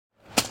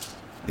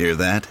Hear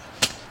that?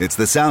 It's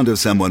the sound of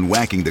someone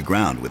whacking the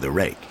ground with a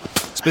rake.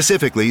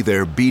 Specifically,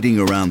 they're beating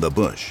around the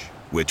bush,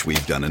 which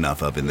we've done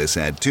enough of in this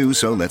ad too,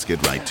 so let's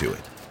get right to it.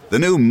 The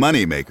new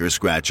Money Maker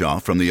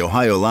scratch-off from the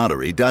Ohio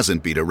Lottery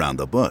doesn't beat around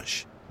the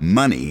bush.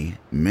 Money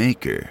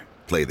Maker.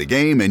 Play the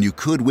game and you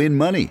could win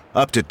money,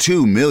 up to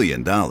 $2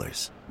 million.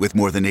 With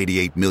more than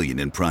 $88 million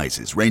in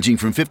prizes, ranging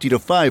from $50 to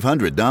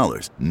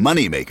 $500,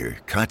 Money Maker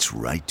cuts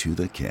right to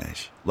the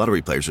cash.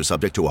 Lottery players are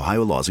subject to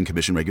Ohio laws and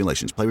commission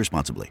regulations. Play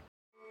responsibly.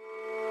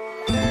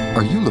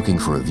 Are you looking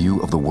for a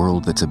view of the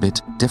world that's a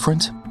bit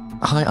different?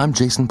 Hi, I'm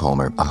Jason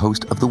Palmer, a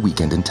host of The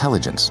Weekend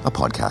Intelligence, a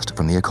podcast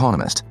from The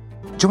Economist.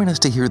 Join us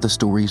to hear the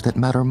stories that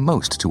matter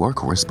most to our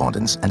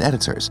correspondents and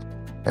editors.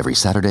 Every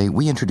Saturday,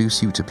 we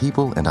introduce you to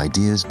people and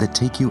ideas that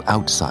take you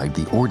outside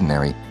the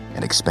ordinary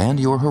and expand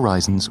your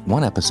horizons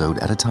one episode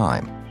at a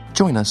time.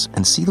 Join us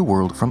and see the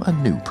world from a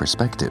new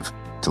perspective.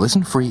 To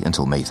listen free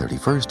until May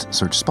 31st,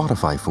 search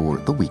Spotify for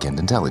The Weekend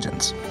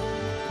Intelligence.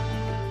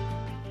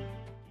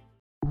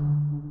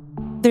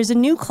 There's a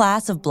new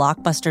class of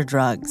blockbuster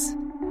drugs.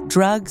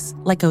 Drugs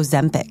like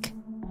Ozempic.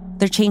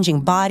 They're changing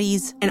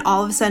bodies. And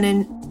all of a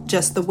sudden,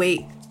 just the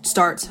weight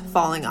starts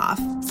falling off.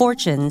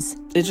 Fortunes.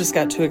 It just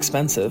got too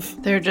expensive.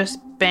 They're just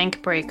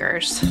bank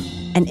breakers.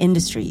 And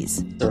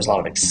industries. There was a lot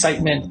of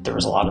excitement. There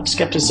was a lot of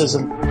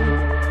skepticism.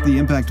 The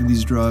impact of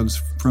these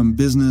drugs from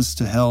business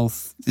to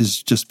health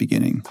is just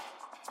beginning.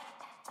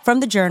 From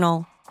the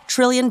Journal, $1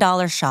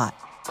 Trillion Shot.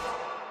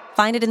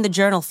 Find it in the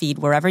Journal feed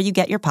wherever you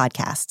get your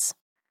podcasts.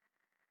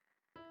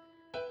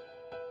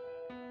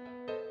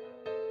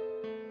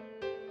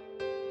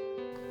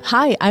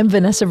 Hi, I'm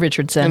Vanessa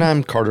Richardson. And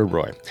I'm Carter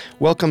Roy.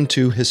 Welcome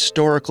to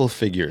Historical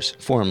Figures,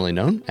 formerly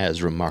known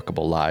as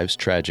Remarkable Lives,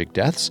 Tragic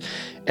Deaths.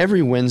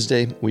 Every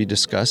Wednesday, we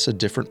discuss a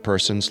different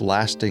person's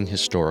lasting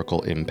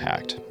historical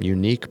impact,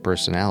 unique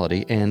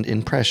personality, and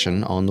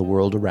impression on the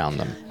world around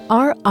them.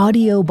 Our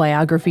audio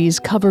biographies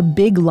cover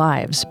big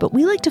lives, but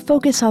we like to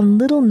focus on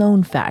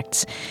little-known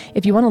facts.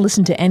 If you want to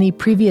listen to any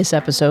previous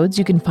episodes,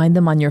 you can find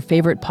them on your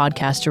favorite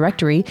podcast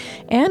directory.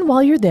 And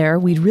while you're there,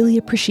 we'd really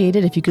appreciate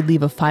it if you could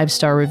leave a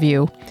 5-star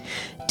review.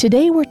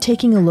 Today, we're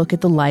taking a look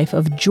at the life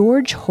of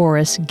George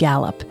Horace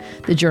Gallup,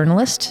 the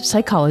journalist,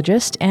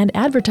 psychologist, and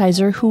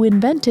advertiser who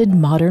invented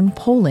modern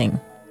polling.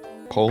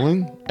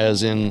 Polling?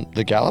 As in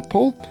the Gallup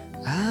poll?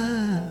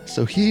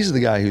 So he's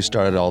the guy who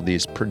started all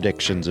these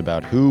predictions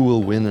about who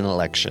will win an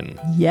election.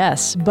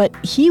 Yes, but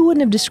he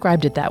wouldn't have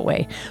described it that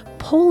way.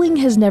 Polling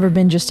has never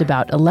been just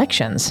about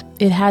elections.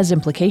 It has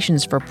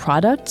implications for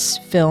products,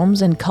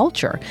 films, and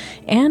culture.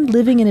 And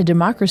living in a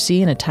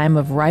democracy in a time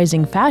of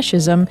rising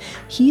fascism,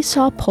 he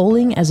saw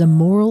polling as a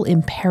moral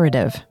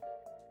imperative.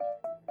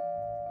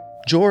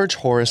 George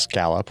Horace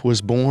Gallup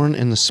was born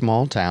in the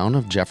small town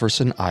of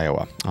Jefferson,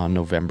 Iowa, on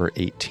November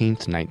 18,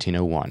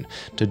 1901,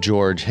 to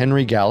George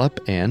Henry Gallup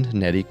and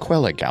Nettie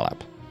Quella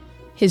Gallup.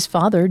 His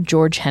father,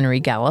 George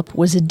Henry Gallup,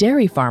 was a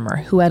dairy farmer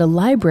who had a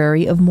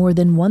library of more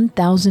than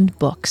 1,000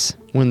 books.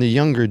 When the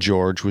younger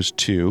George was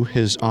 2,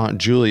 his Aunt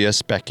Julia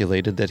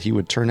speculated that he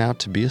would turn out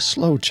to be a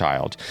slow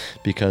child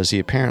because he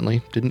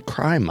apparently didn't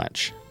cry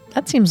much.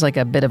 That seems like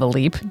a bit of a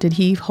leap. Did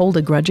he hold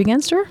a grudge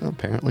against her?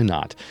 Apparently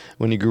not.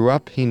 When he grew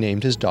up, he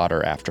named his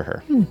daughter after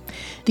her.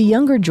 The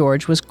younger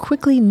George was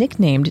quickly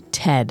nicknamed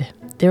Ted.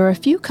 There are a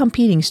few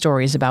competing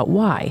stories about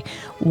why.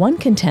 One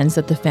contends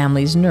that the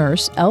family's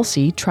nurse,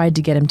 Elsie, tried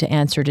to get him to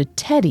answer to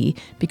Teddy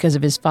because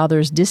of his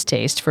father's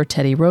distaste for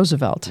Teddy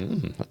Roosevelt.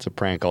 That's a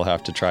prank I'll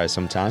have to try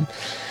sometime.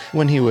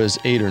 When he was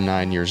 8 or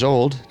 9 years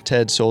old,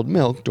 Ted sold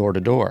milk door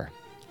to door.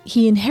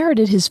 He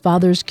inherited his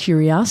father's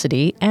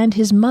curiosity and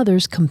his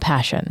mother's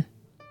compassion.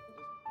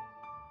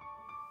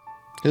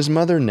 His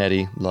mother,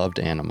 Nettie, loved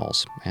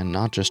animals, and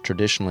not just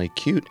traditionally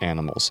cute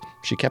animals.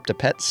 She kept a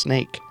pet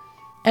snake.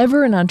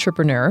 Ever an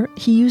entrepreneur,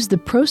 he used the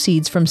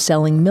proceeds from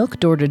selling milk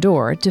door to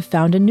door to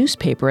found a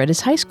newspaper at his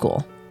high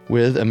school.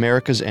 With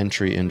America's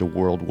entry into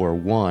World War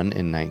I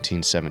in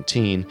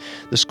 1917,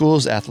 the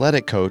school's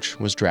athletic coach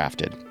was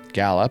drafted.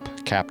 Gallup,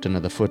 captain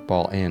of the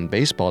football and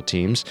baseball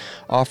teams,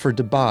 offered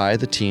to buy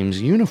the team's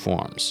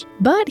uniforms.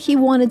 But he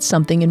wanted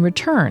something in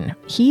return.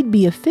 He'd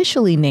be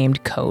officially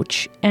named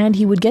coach, and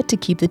he would get to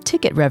keep the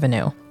ticket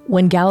revenue.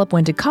 When Gallup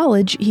went to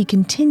college, he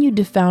continued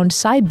to found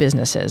side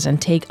businesses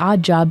and take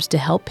odd jobs to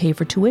help pay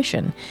for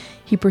tuition.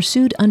 He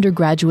pursued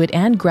undergraduate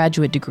and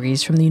graduate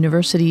degrees from the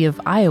University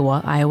of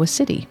Iowa, Iowa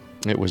City.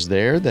 It was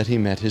there that he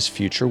met his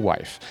future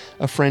wife,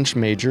 a French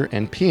major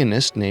and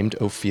pianist named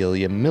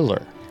Ophelia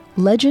Miller.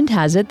 Legend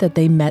has it that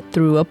they met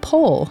through a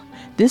poll.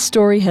 This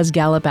story has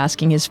Gallup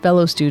asking his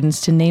fellow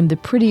students to name the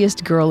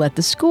prettiest girl at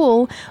the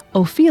school.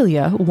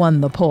 Ophelia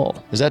won the poll.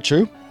 Is that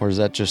true? Or is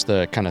that just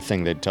the kind of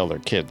thing they'd tell their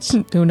kids?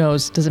 Who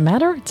knows? Does it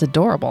matter? It's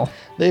adorable.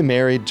 They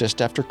married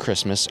just after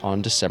Christmas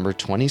on December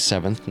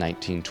 27,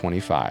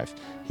 1925.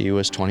 He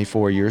was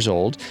 24 years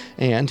old,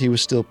 and he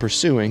was still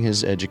pursuing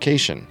his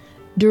education.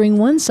 During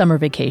one summer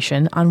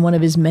vacation, on one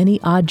of his many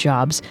odd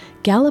jobs,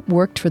 Gallup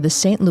worked for the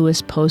St.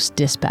 Louis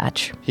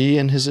Post-Dispatch. He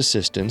and his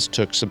assistants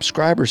took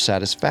subscriber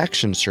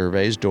satisfaction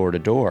surveys door to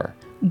door.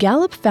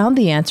 Gallup found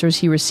the answers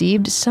he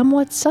received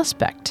somewhat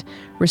suspect.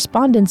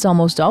 Respondents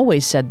almost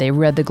always said they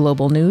read the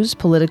global news,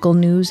 political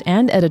news,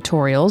 and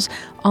editorials.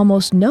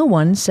 Almost no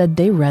one said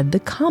they read the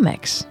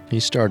comics. He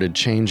started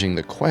changing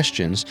the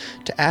questions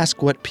to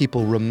ask what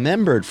people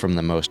remembered from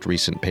the most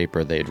recent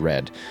paper they'd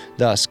read,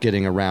 thus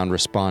getting around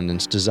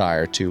respondents'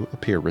 desire to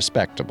appear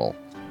respectable.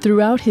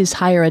 Throughout his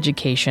higher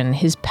education,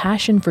 his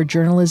passion for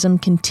journalism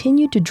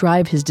continued to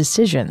drive his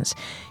decisions.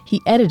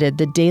 He edited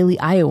the Daily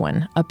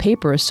Iowan, a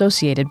paper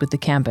associated with the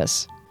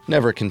campus.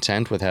 Never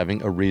content with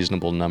having a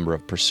reasonable number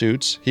of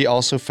pursuits, he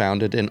also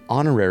founded an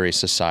honorary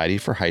society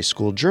for high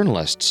school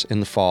journalists in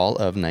the fall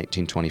of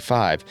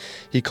 1925.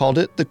 He called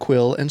it the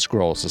Quill and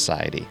Scroll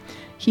Society.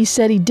 He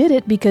said he did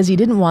it because he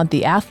didn't want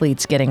the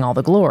athletes getting all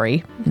the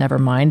glory, never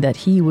mind that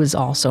he was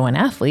also an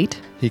athlete.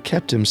 He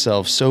kept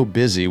himself so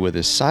busy with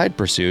his side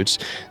pursuits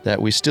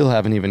that we still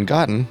haven't even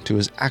gotten to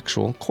his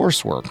actual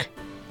coursework.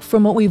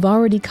 From what we've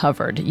already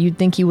covered, you'd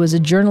think he was a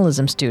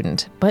journalism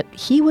student, but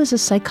he was a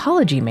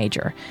psychology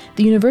major.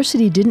 The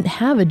university didn't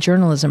have a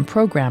journalism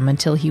program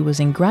until he was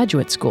in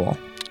graduate school.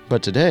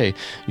 But today,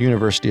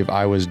 University of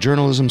Iowa's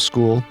journalism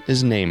school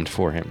is named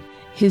for him.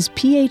 His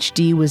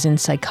PhD was in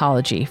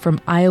psychology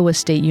from Iowa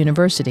State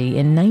University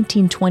in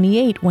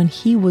 1928 when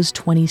he was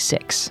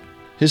 26.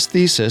 His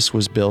thesis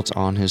was built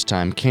on his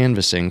time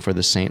canvassing for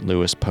the St.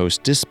 Louis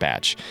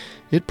Post-Dispatch.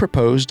 It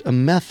proposed a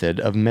method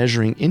of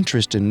measuring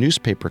interest in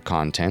newspaper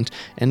content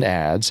and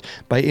ads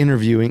by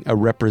interviewing a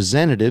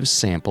representative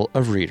sample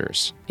of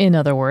readers. In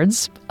other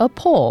words, a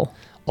poll.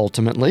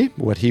 Ultimately,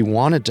 what he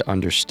wanted to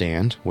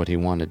understand, what he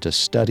wanted to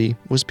study,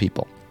 was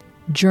people.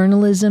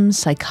 Journalism,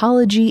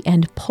 psychology,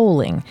 and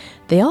polling,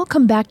 they all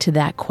come back to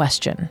that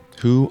question.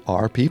 Who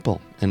are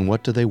people, and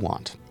what do they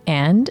want?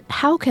 And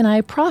how can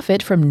I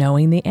profit from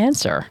knowing the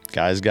answer?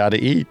 Guy's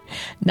gotta eat.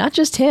 Not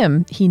just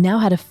him, he now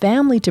had a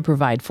family to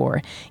provide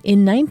for.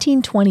 In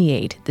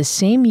 1928, the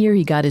same year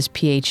he got his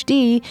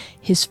PhD,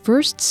 his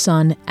first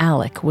son,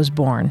 Alec, was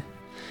born.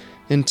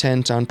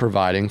 Intent on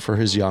providing for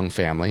his young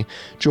family,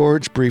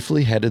 George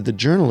briefly headed the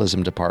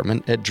journalism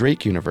department at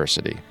Drake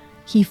University.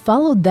 He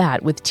followed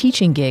that with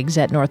teaching gigs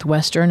at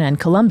Northwestern and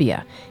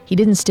Columbia. He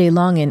didn't stay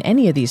long in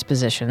any of these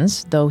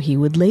positions, though he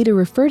would later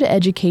refer to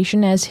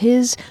education as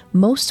his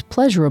most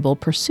pleasurable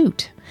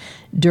pursuit.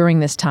 During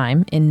this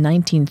time, in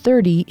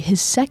 1930,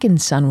 his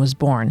second son was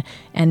born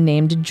and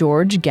named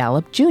George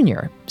Gallup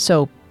Jr.,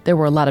 so there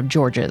were a lot of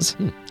Georges.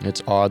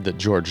 It's odd that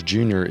George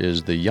Jr.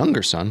 is the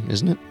younger son,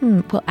 isn't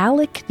it? Well,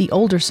 Alec, the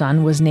older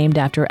son, was named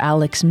after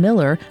Alex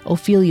Miller,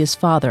 Ophelia's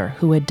father,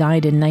 who had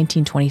died in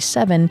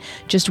 1927,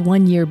 just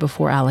 1 year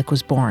before Alec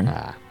was born.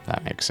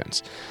 That makes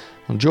sense.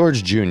 Well,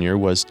 George Jr.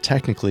 was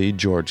technically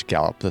George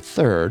Gallup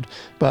III,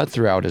 but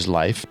throughout his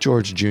life,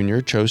 George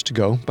Jr. chose to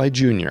go by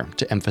Jr.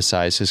 to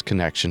emphasize his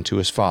connection to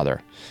his father,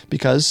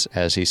 because,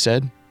 as he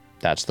said,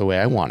 that's the way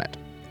I want it.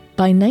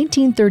 By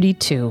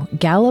 1932,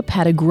 Gallup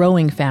had a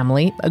growing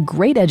family, a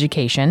great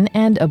education,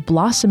 and a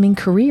blossoming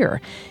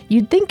career.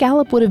 You'd think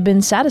Gallup would have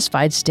been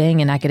satisfied staying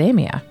in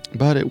academia.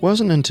 But it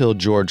wasn't until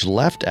George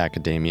left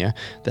academia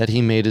that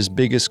he made his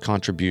biggest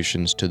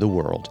contributions to the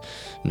world.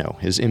 No,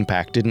 his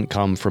impact didn't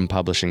come from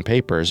publishing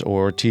papers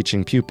or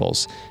teaching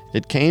pupils.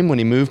 It came when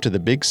he moved to the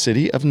big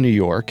city of New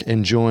York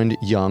and joined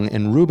Young &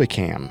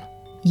 Rubicam.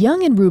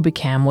 Young &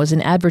 Rubicam was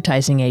an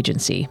advertising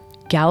agency.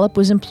 Gallup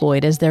was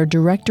employed as their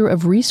director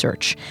of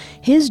research.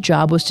 His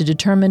job was to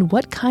determine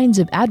what kinds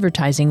of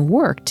advertising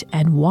worked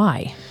and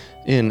why.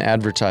 In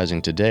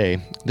advertising today,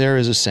 there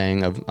is a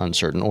saying of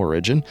uncertain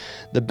origin: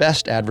 the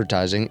best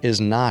advertising is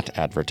not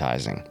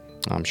advertising.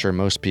 I'm sure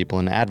most people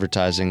in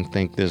advertising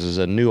think this is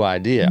a new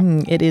idea.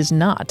 It is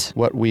not.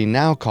 What we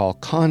now call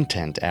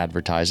content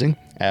advertising,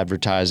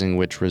 advertising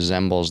which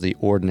resembles the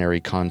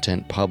ordinary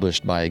content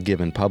published by a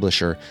given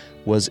publisher,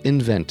 was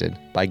invented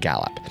by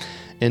Gallup.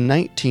 In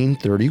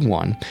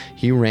 1931,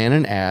 he ran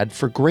an ad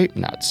for grape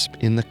nuts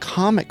in the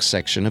comic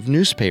section of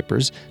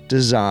newspapers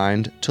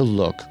designed to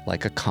look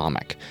like a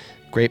comic.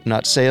 Grape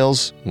nut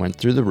sales went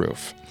through the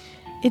roof.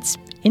 It's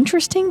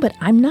interesting, but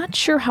I'm not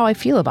sure how I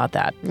feel about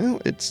that.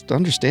 Well, it's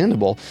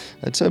understandable.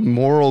 It's a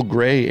moral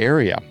gray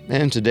area.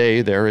 And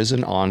today there is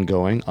an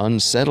ongoing,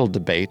 unsettled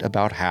debate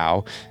about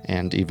how,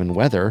 and even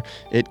whether,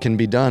 it can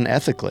be done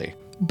ethically.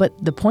 But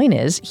the point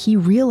is, he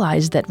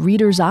realized that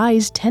readers'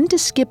 eyes tend to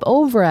skip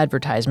over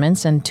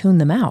advertisements and tune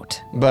them out.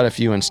 But if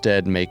you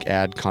instead make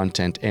ad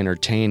content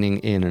entertaining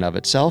in and of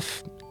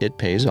itself, it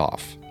pays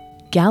off.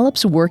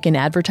 Gallup's work in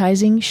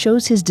advertising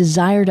shows his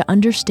desire to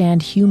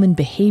understand human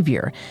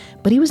behavior,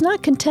 but he was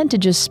not content to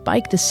just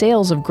spike the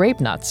sales of grape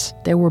nuts.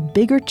 There were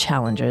bigger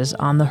challenges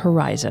on the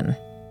horizon.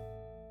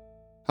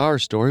 Our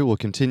story will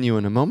continue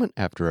in a moment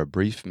after a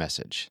brief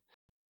message.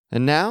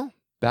 And now,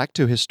 back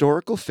to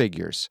historical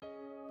figures.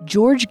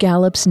 George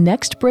Gallup's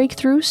next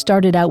breakthrough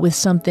started out with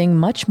something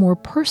much more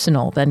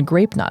personal than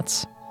grape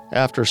nuts.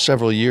 After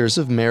several years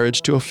of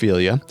marriage to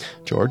Ophelia,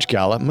 George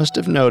Gallup must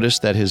have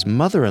noticed that his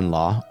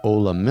mother-in-law,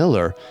 Ola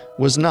Miller,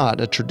 was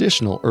not a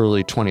traditional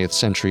early 20th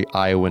century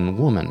Iowan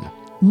woman.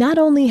 Not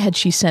only had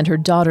she sent her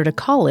daughter to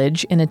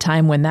college in a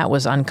time when that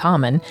was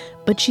uncommon,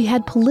 but she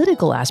had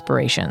political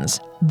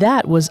aspirations.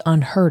 That was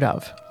unheard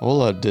of.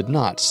 Ola did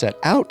not set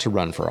out to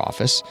run for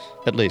office,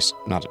 at least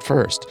not at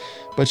first,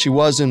 but she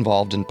was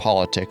involved in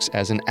politics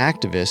as an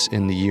activist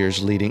in the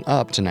years leading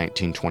up to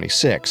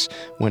 1926,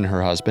 when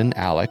her husband,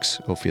 Alex,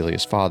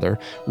 Ophelia's father,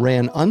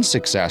 ran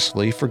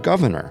unsuccessfully for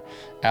governor.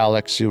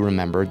 Alex, you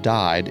remember,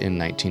 died in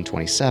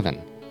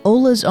 1927.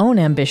 Ola's own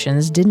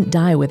ambitions didn't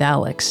die with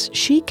Alex.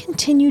 She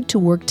continued to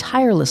work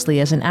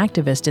tirelessly as an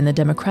activist in the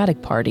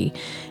Democratic Party.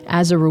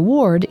 As a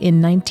reward, in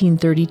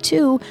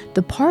 1932,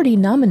 the party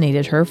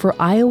nominated her for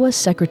Iowa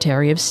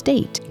Secretary of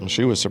State.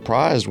 She was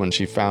surprised when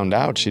she found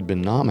out she'd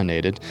been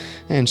nominated,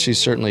 and she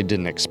certainly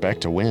didn't expect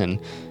to win.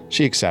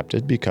 She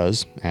accepted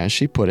because, as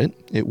she put it,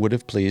 it would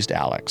have pleased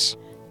Alex.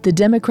 The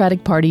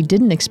Democratic Party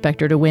didn't expect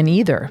her to win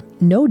either.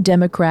 No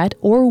Democrat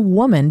or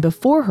woman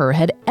before her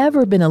had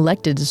ever been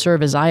elected to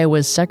serve as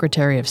Iowa's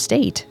Secretary of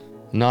State.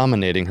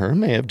 Nominating her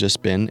may have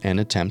just been an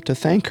attempt to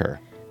thank her.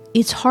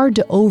 It's hard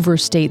to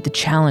overstate the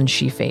challenge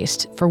she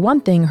faced. For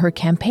one thing, her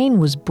campaign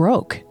was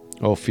broke.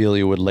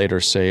 Ophelia would later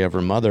say of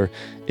her mother,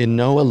 in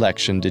no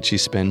election did she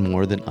spend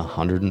more than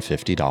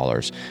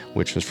 $150,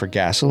 which was for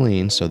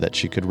gasoline so that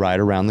she could ride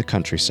around the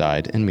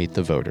countryside and meet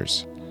the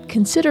voters.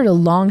 Considered a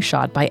long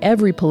shot by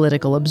every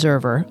political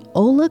observer,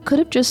 Ola could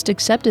have just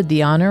accepted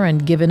the honor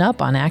and given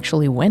up on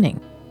actually winning.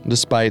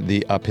 Despite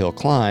the uphill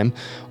climb,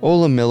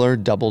 Ola Miller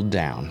doubled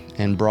down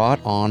and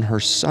brought on her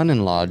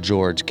son-in-law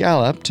George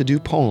Gallup to do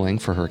polling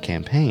for her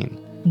campaign.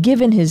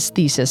 Given his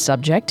thesis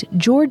subject,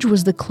 George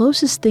was the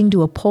closest thing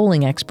to a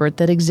polling expert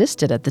that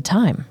existed at the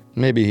time.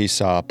 Maybe he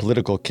saw a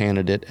political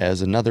candidate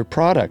as another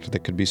product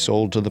that could be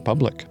sold to the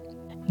public.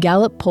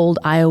 Gallup polled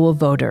Iowa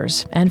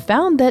voters and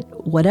found that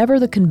whatever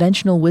the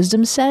conventional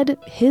wisdom said,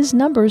 his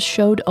numbers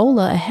showed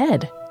Ola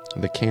ahead.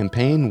 The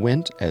campaign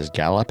went as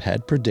Gallup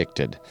had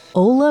predicted.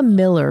 Ola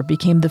Miller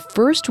became the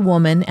first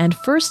woman and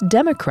first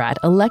Democrat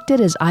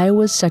elected as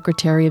Iowa's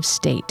Secretary of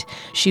State.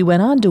 She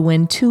went on to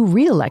win 2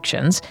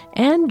 re-elections,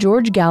 and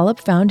George Gallup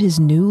found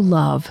his new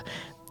love,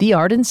 the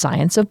art and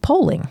science of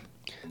polling.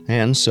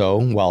 And so,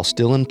 while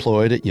still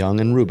employed at Young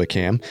and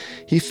Rubicam,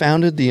 he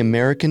founded the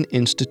American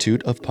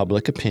Institute of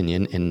Public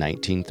Opinion in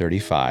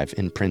 1935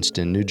 in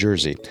Princeton, New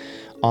Jersey.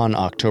 On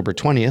October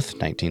 20th,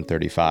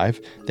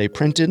 1935, they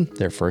printed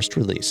their first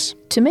release.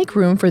 To make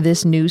room for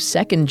this new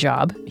second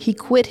job, he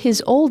quit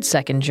his old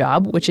second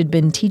job, which had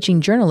been teaching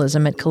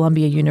journalism at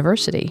Columbia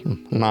University.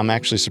 I'm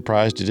actually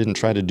surprised he didn't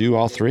try to do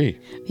all 3.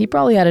 He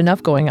probably had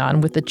enough going on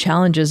with the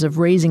challenges of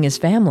raising his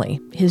family.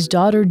 His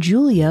daughter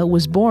Julia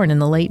was born in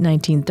the late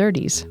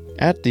 1930s.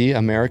 At the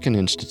American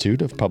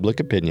Institute of Public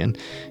Opinion,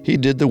 he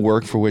did the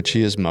work for which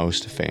he is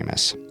most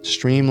famous,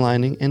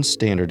 streamlining and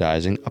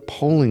standardizing a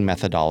polling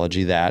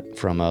methodology that,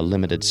 from a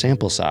limited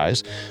sample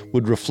size,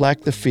 would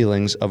reflect the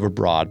feelings of a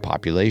broad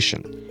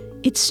population.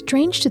 It's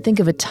strange to think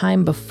of a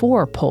time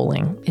before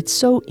polling. It's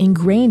so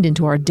ingrained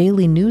into our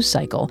daily news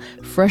cycle.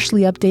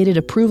 Freshly updated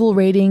approval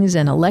ratings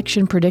and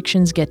election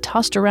predictions get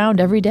tossed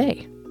around every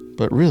day.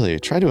 But really,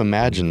 try to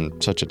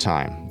imagine such a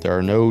time. There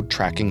are no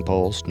tracking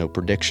polls, no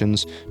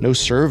predictions, no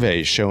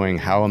surveys showing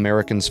how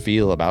Americans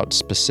feel about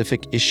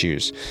specific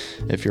issues.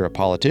 If you're a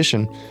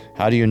politician,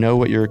 how do you know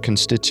what your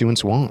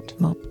constituents want?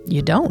 Well,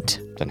 you don't.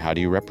 Then how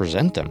do you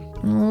represent them?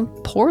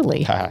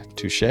 Poorly. Ha,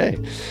 touché.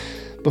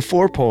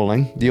 Before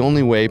polling, the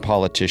only way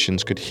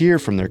politicians could hear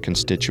from their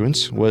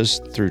constituents was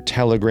through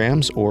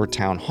telegrams or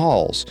town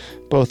halls,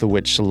 both of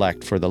which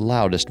select for the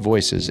loudest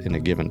voices in a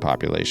given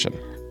population.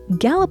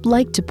 Gallup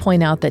liked to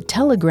point out that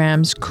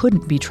telegrams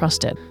couldn't be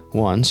trusted.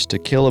 Once, to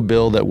kill a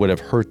bill that would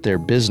have hurt their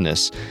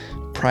business,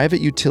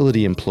 private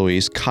utility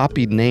employees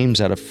copied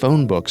names out of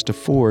phone books to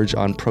forge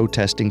on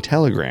protesting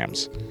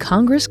telegrams.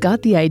 Congress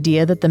got the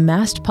idea that the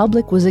massed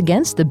public was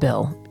against the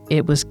bill.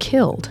 It was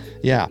killed.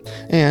 Yeah,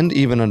 and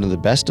even under the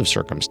best of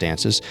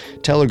circumstances,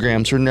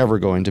 telegrams were never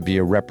going to be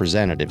a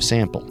representative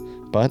sample.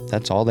 But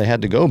that's all they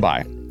had to go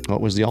by.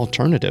 What was the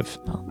alternative?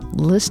 Well,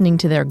 listening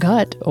to their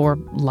gut, or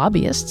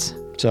lobbyists.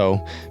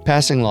 So,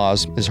 passing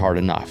laws is hard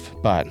enough,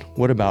 but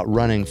what about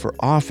running for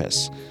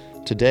office?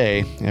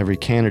 Today, every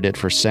candidate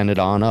for Senate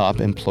on up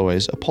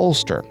employs a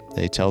pollster.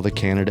 They tell the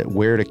candidate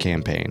where to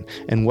campaign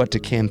and what to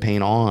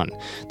campaign on.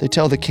 They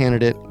tell the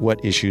candidate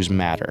what issues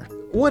matter.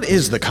 What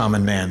is the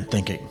common man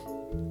thinking?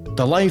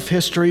 The life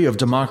history of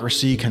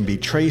democracy can be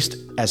traced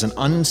as an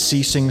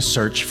unceasing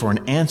search for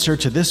an answer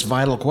to this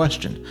vital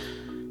question.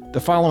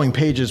 The following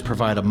pages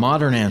provide a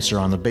modern answer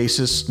on the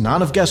basis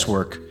not of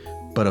guesswork,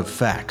 but of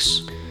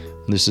facts.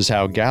 This is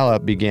how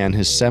Gallup began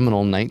his seminal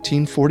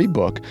 1940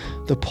 book,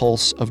 The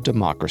Pulse of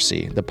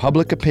Democracy, the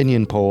Public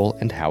Opinion Poll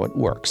and How It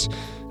Works.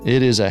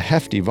 It is a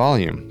hefty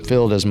volume,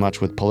 filled as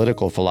much with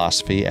political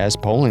philosophy as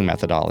polling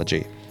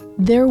methodology.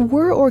 There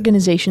were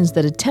organizations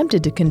that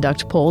attempted to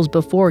conduct polls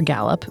before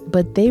Gallup,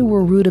 but they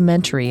were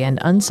rudimentary and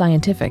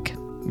unscientific.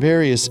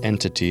 Various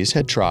entities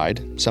had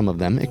tried, some of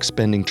them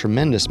expending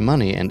tremendous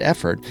money and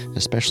effort,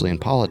 especially in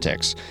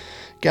politics.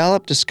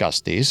 Gallup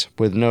discussed these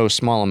with no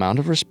small amount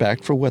of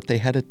respect for what they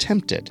had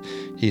attempted.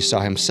 He saw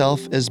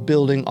himself as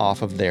building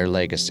off of their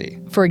legacy.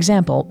 For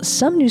example,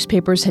 some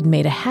newspapers had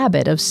made a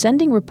habit of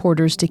sending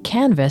reporters to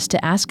canvass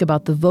to ask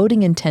about the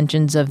voting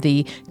intentions of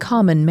the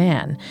common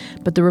man,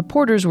 but the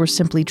reporters were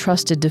simply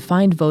trusted to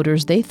find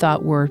voters they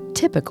thought were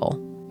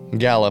typical.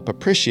 Gallup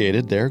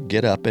appreciated their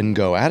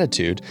get-up-and-go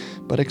attitude,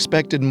 but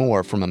expected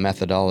more from a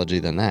methodology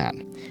than that.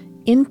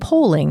 In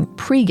polling,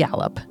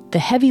 pre-Gallup, the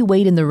heavy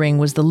weight in the ring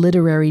was the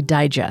Literary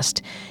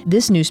Digest.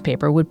 This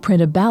newspaper would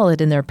print a ballot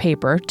in their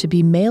paper to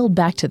be mailed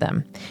back to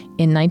them.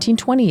 In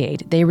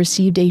 1928, they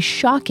received a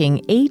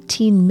shocking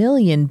 18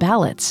 million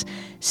ballots,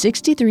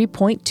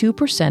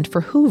 63.2%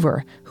 for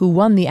Hoover, who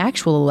won the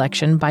actual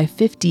election by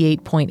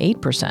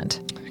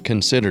 58.8%.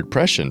 Considered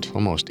prescient,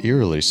 almost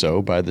eerily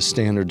so by the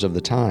standards of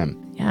the time.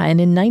 Yeah, and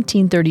in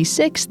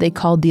 1936, they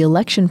called the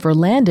election for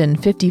Landon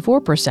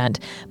 54%,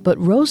 but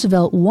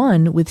Roosevelt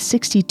won with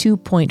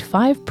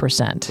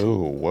 62.5%.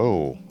 Oh,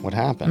 whoa. What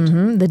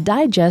happened? The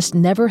Digest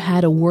never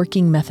had a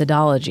working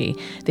methodology.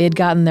 They had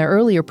gotten their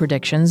earlier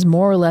predictions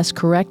more or less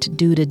correct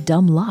due to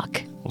dumb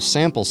luck. Well,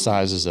 sample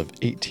sizes of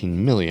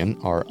 18 million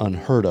are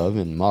unheard of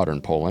in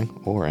modern polling,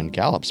 or in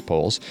Gallup's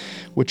polls,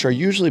 which are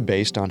usually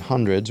based on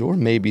hundreds or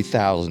maybe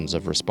thousands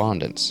of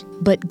respondents.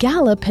 But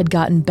Gallup had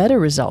gotten better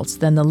results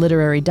than the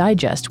Literary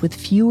Digest with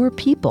fewer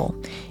people.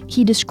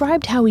 He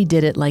described how he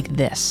did it like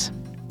this.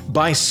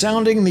 By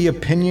sounding the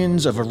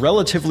opinions of a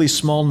relatively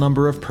small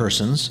number of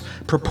persons,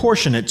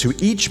 proportionate to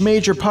each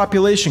major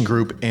population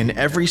group in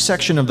every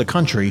section of the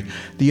country,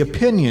 the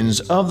opinions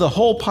of the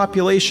whole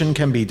population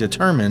can be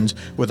determined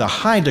with a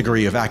high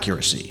degree of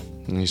accuracy.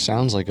 And he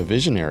sounds like a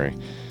visionary.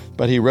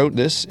 But he wrote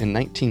this in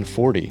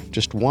 1940,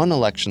 just one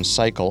election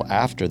cycle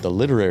after the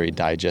Literary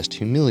Digest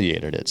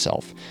humiliated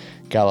itself.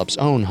 Gallup's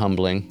own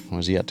humbling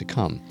was yet to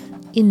come.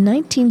 In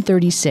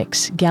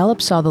 1936,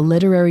 Gallup saw the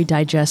Literary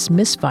Digest's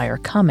misfire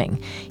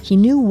coming. He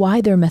knew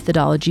why their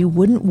methodology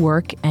wouldn't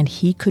work, and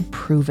he could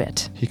prove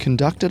it. He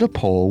conducted a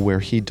poll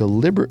where he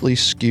deliberately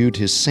skewed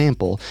his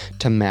sample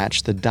to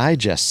match the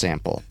Digest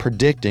sample,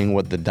 predicting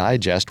what the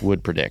Digest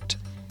would predict.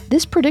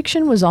 This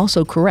prediction was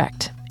also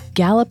correct.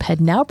 Gallup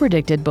had now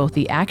predicted both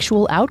the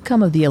actual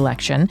outcome of the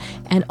election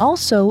and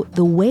also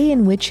the way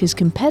in which his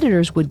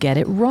competitors would get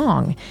it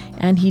wrong,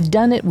 and he'd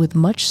done it with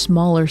much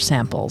smaller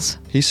samples.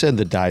 He said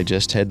the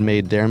Digest had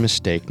made their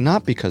mistake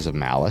not because of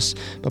malice,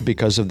 but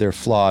because of their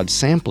flawed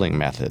sampling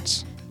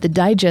methods. The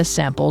Digest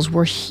samples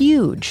were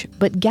huge,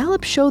 but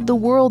Gallup showed the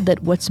world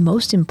that what's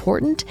most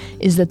important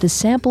is that the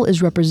sample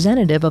is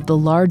representative of the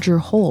larger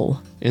whole.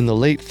 In the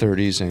late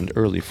 30s and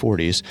early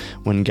 40s,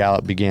 when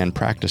Gallup began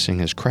practicing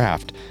his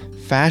craft,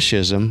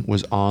 fascism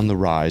was on the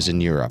rise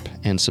in Europe,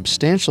 and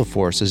substantial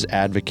forces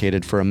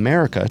advocated for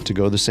America to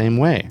go the same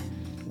way.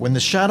 When the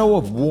shadow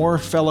of war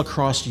fell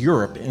across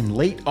Europe in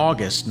late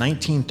August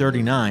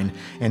 1939,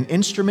 an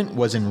instrument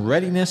was in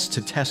readiness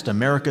to test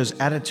America's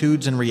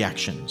attitudes and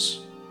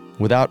reactions.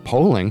 Without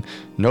polling,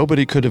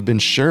 nobody could have been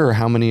sure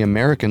how many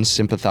Americans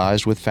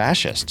sympathized with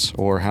fascists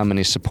or how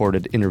many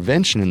supported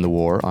intervention in the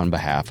war on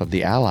behalf of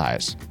the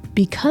Allies.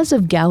 Because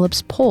of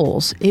Gallup's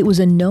polls, it was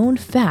a known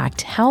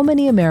fact how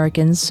many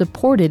Americans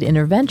supported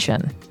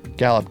intervention.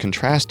 Gallup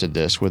contrasted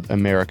this with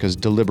America's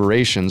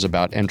deliberations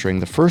about entering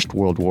the First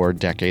World War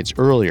decades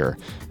earlier,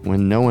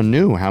 when no one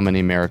knew how many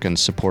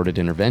Americans supported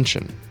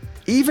intervention.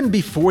 Even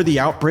before the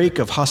outbreak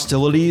of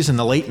hostilities in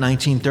the late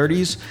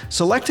 1930s,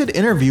 selected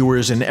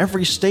interviewers in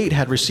every state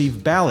had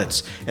received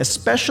ballots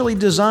especially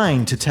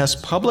designed to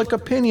test public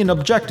opinion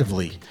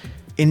objectively.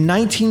 In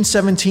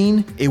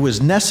 1917, it was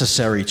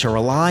necessary to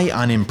rely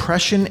on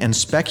impression and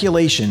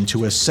speculation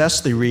to assess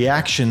the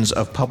reactions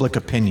of public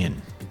opinion.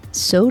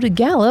 So to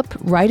Gallup,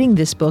 writing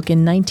this book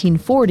in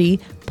 1940,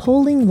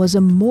 polling was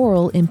a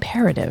moral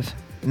imperative.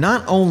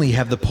 Not only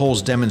have the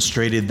polls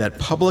demonstrated that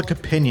public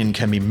opinion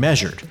can be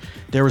measured,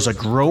 there is a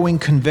growing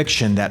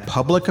conviction that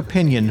public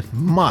opinion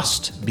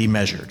must be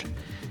measured.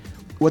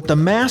 What the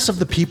mass of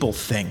the people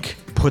think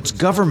puts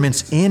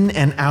governments in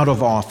and out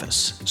of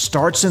office,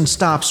 starts and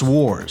stops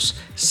wars,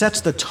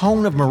 sets the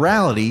tone of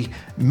morality,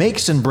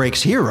 makes and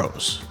breaks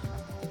heroes.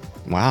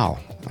 Wow,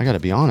 I gotta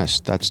be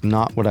honest, that's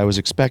not what I was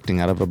expecting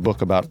out of a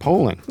book about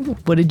polling.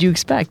 What did you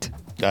expect?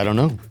 I don't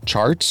know,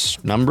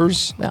 charts,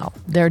 numbers? Well,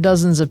 there are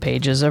dozens of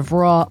pages of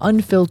raw,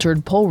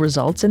 unfiltered poll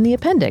results in the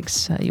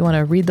appendix. You want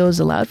to read those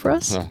aloud for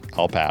us?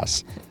 I'll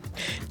pass.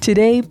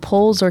 Today,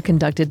 polls are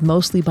conducted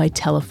mostly by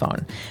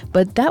telephone,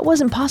 but that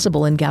wasn't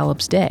possible in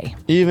Gallup's day.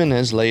 Even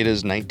as late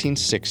as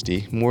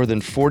 1960, more than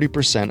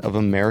 40% of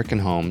American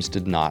homes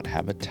did not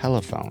have a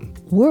telephone.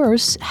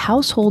 Worse,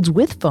 households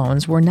with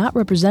phones were not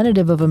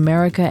representative of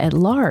America at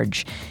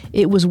large.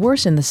 It was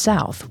worse in the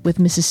South, with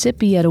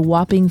Mississippi at a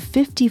whopping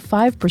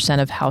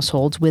 55% of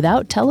households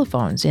without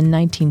telephones in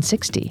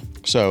 1960.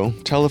 So,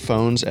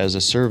 telephones as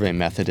a survey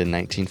method in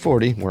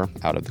 1940 were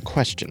out of the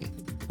question.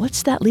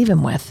 What's that leave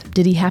him with?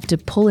 Did he have to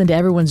pull into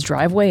everyone's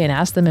driveway and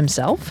ask them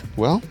himself?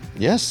 Well,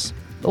 yes.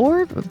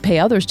 Or pay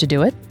others to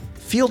do it?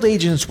 Field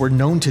agents were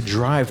known to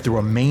drive through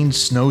a Maine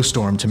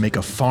snowstorm to make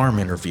a farm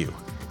interview.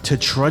 To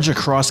trudge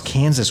across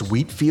Kansas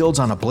wheat fields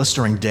on a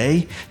blistering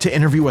day? To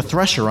interview a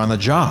thresher on the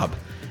job?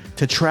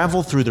 To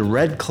travel through the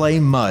red clay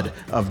mud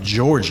of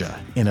Georgia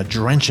in a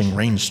drenching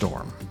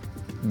rainstorm?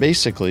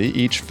 Basically,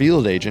 each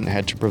field agent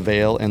had to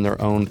prevail in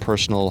their own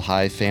personal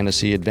high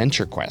fantasy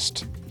adventure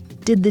quest.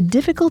 Did the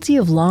difficulty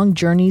of long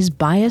journeys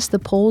bias the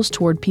polls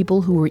toward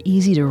people who were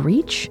easy to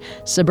reach,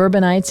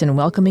 suburbanites in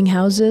welcoming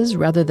houses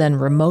rather than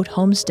remote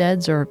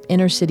homesteads or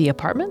inner-city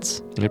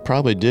apartments? It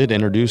probably did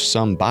introduce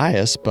some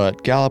bias,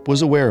 but Gallup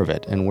was aware of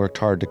it and worked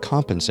hard to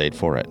compensate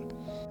for it.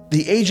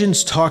 The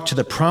agents talked to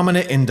the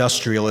prominent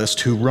industrialist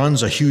who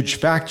runs a huge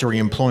factory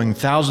employing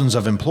thousands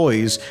of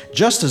employees,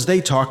 just as they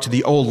talked to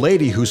the old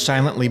lady who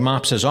silently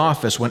mops his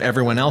office when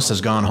everyone else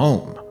has gone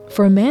home.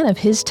 For a man of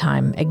his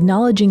time,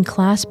 acknowledging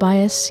class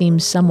bias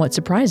seems somewhat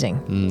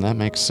surprising. That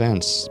makes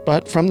sense.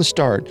 But from the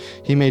start,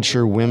 he made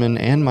sure women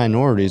and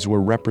minorities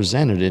were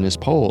represented in his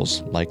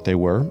polls, like they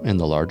were in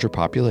the larger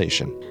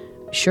population.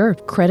 Sure,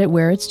 credit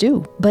where it's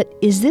due. But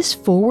is this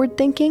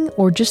forward-thinking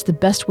or just the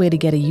best way to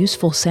get a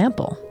useful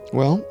sample?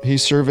 Well, he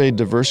surveyed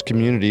diverse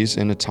communities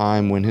in a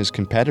time when his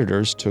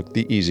competitors took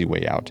the easy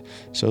way out.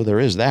 So there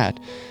is that.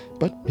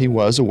 But he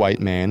was a white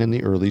man in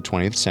the early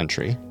 20th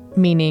century.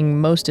 Meaning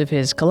most of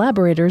his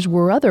collaborators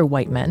were other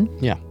white men.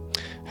 Yeah.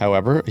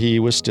 However, he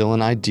was still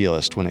an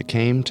idealist when it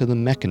came to the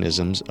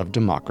mechanisms of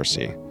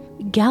democracy.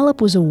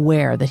 Gallup was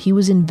aware that he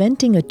was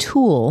inventing a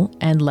tool,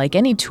 and like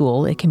any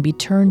tool, it can be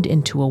turned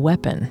into a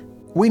weapon.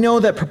 We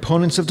know that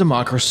proponents of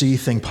democracy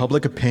think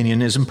public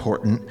opinion is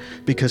important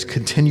because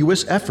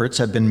continuous efforts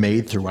have been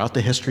made throughout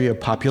the history of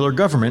popular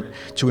government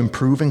to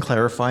improve and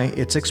clarify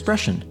its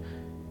expression.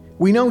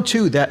 We know,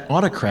 too, that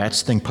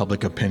autocrats think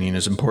public opinion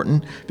is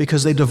important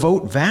because they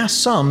devote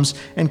vast sums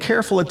and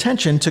careful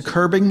attention to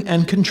curbing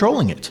and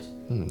controlling it.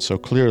 So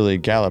clearly,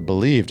 Gallup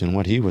believed in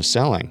what he was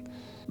selling.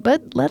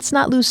 But let's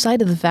not lose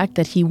sight of the fact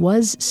that he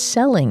was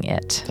selling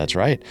it. That's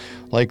right.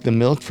 Like the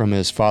milk from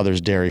his father's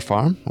dairy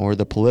farm, or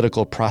the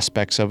political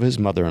prospects of his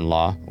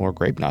mother-in-law, or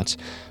grape nuts,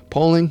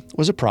 polling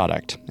was a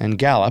product, and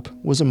Gallup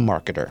was a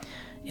marketer.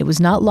 It was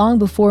not long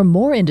before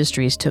more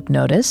industries took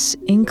notice,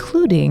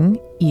 including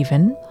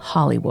even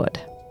Hollywood.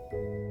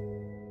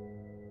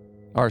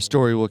 Our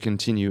story will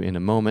continue in a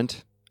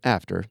moment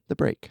after the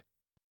break.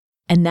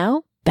 And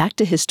now, back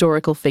to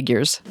historical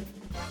figures.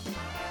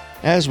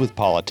 As with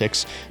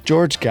politics,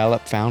 George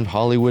Gallup found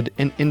Hollywood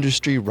an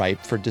industry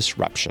ripe for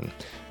disruption.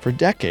 For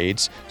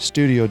decades,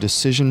 studio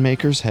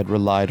decision-makers had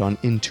relied on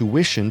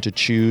intuition to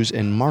choose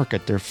and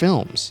market their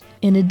films.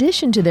 In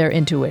addition to their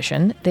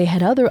intuition, they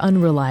had other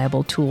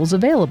unreliable tools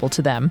available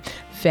to them: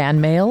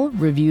 fan mail,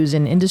 reviews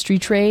in industry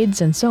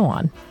trades, and so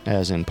on.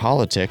 As in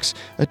politics,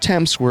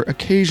 attempts were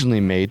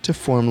occasionally made to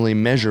formally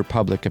measure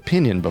public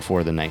opinion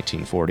before the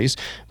 1940s,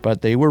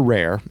 but they were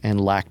rare and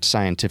lacked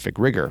scientific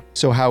rigor.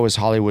 So how was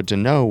Hollywood to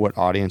know what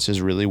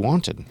audiences really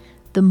wanted?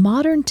 The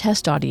modern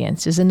test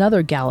audience is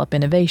another Gallup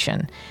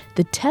innovation.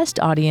 The test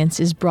audience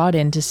is brought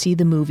in to see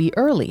the movie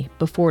early,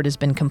 before it has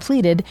been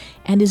completed,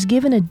 and is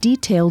given a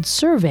detailed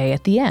survey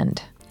at the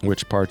end.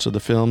 Which parts of the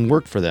film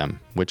worked for them,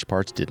 which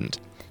parts didn't.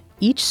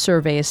 Each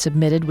survey is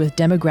submitted with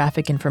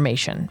demographic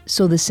information,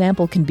 so the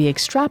sample can be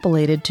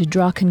extrapolated to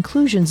draw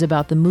conclusions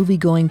about the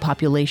movie-going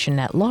population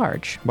at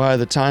large. By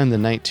the time the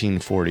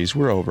 1940s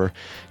were over,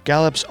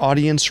 Gallup's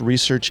Audience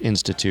Research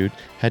Institute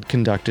had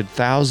conducted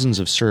thousands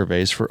of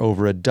surveys for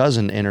over a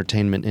dozen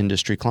entertainment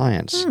industry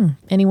clients.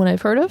 Anyone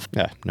I've heard of?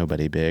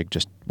 Nobody big,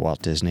 just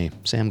Walt Disney,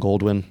 Sam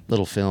Goldwyn,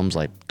 little films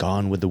like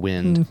Gone with the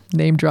Wind.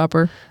 Name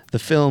dropper. The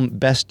film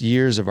Best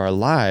Years of Our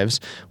Lives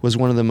was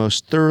one of the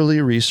most thoroughly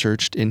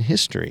researched in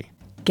history.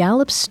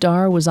 Gallup's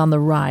star was on the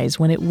rise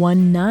when it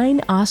won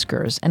 9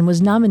 Oscars and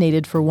was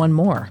nominated for 1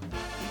 more.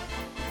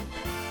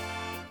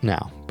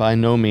 Now, by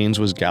no means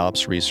was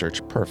Gallup's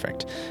research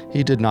perfect.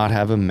 He did not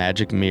have a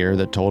magic mirror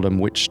that told him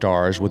which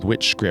stars with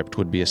which script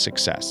would be a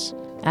success.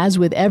 As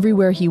with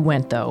everywhere he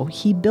went, though,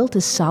 he built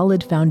a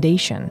solid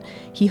foundation.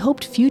 He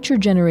hoped future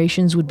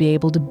generations would be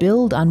able to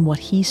build on what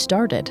he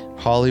started.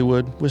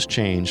 Hollywood was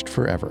changed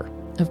forever.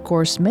 Of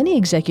course, many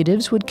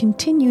executives would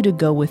continue to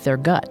go with their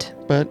gut.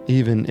 But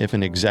even if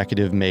an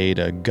executive made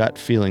a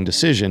gut-feeling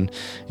decision,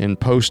 in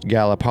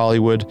post-Gallup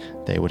Hollywood,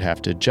 they would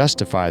have to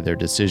justify their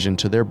decision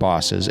to their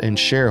bosses and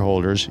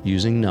shareholders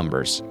using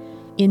numbers.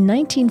 In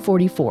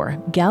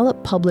 1944,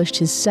 Gallup published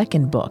his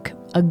second book,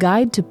 A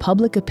Guide to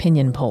Public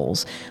Opinion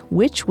Polls,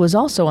 which was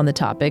also on the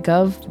topic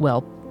of,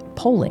 well,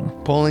 polling.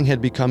 Polling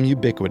had become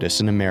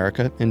ubiquitous in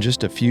America in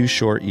just a few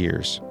short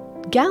years.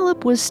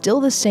 Gallup was still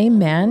the same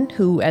man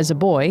who, as a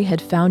boy, had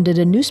founded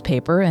a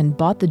newspaper and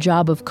bought the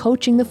job of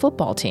coaching the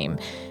football team.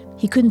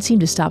 He couldn't seem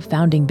to stop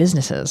founding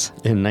businesses.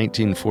 In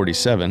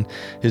 1947,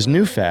 his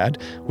new fad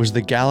was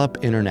the Gallup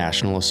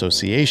International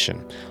Association.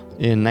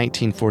 In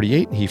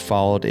 1948, he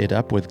followed it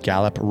up with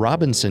Gallup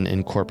Robinson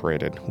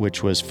Incorporated,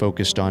 which was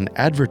focused on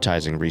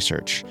advertising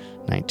research.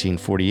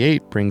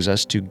 1948 brings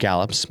us to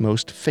Gallup's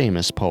most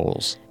famous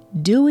polls.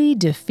 Dewey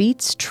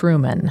defeats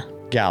Truman.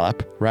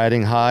 Gallup,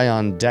 riding high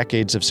on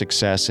decades of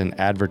success in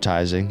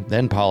advertising,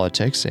 then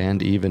politics,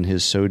 and even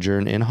his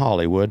sojourn in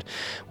Hollywood,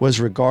 was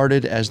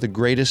regarded as the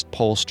greatest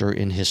pollster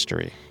in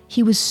history.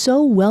 He was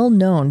so well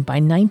known by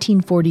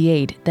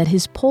 1948 that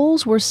his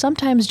polls were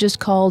sometimes just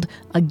called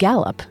a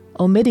Gallup,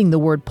 omitting the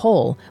word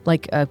poll,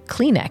 like a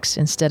Kleenex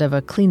instead of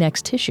a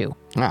Kleenex tissue.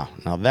 Wow,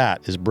 now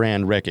that is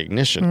brand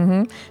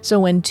recognition.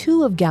 So when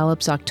two of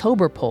Gallup's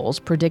October polls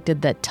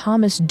predicted that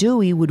Thomas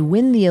Dewey would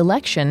win the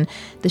election,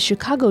 the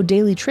Chicago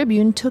Daily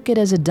Tribune took it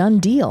as a done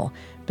deal.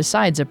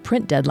 Besides, a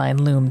print deadline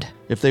loomed.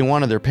 If they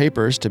wanted their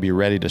papers to be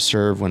ready to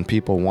serve when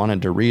people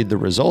wanted to read the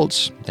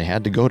results, they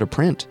had to go to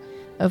print.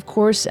 Of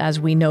course, as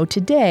we know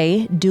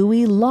today,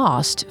 Dewey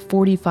lost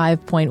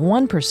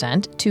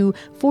 45.1% to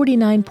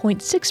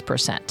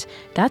 49.6%.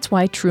 That's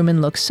why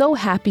Truman looks so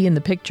happy in the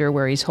picture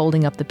where he's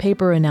holding up the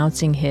paper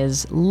announcing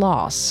his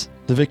loss.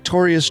 The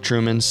victorious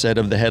Truman said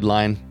of the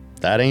headline,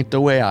 "That ain't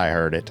the way I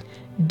heard it."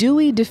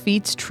 Dewey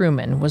defeats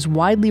Truman was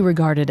widely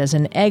regarded as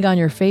an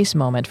egg-on-your-face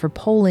moment for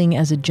polling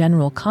as a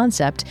general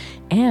concept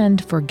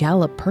and for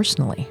Gallup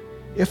personally.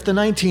 If the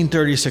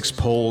 1936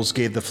 polls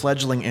gave the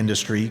fledgling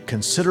industry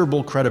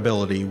considerable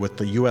credibility with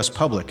the U.S.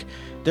 public,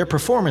 their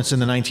performance in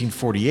the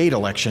 1948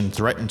 election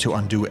threatened to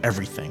undo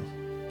everything.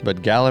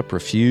 But Gallup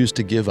refused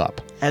to give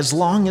up. As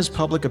long as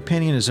public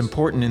opinion is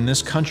important in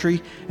this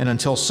country, and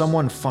until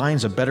someone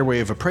finds a better way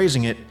of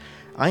appraising it,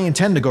 I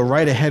intend to go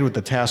right ahead with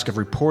the task of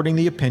reporting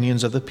the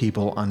opinions of the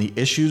people on the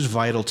issues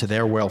vital to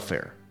their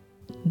welfare.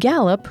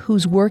 Gallup,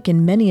 whose work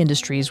in many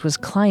industries was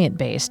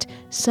client-based,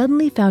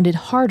 suddenly found it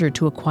harder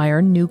to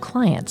acquire new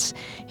clients.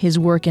 His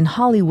work in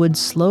Hollywood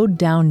slowed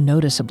down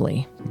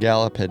noticeably.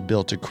 Gallup had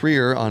built a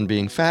career on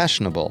being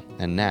fashionable,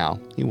 and now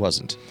he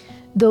wasn't.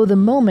 Though the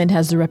moment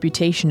has the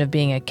reputation of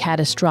being a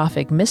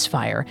catastrophic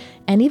misfire,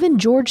 and even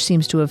George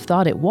seems to have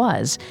thought it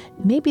was,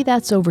 maybe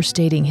that's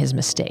overstating his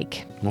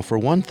mistake. Well, for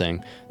one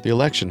thing, the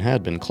election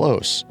had been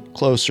close,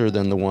 closer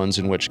than the ones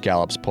in which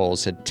Gallup's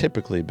polls had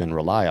typically been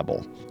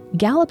reliable.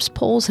 Gallup's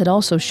polls had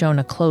also shown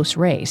a close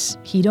race.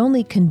 He'd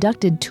only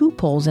conducted 2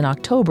 polls in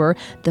October,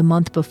 the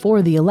month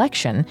before the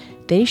election.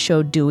 They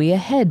showed Dewey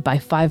ahead by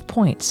 5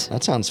 points.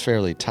 That sounds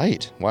fairly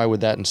tight. Why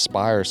would that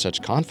inspire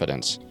such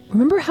confidence?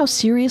 Remember how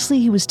seriously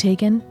he was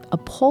taken? A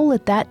poll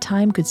at that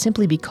time could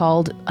simply be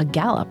called a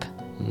Gallup.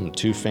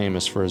 Too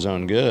famous for his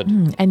own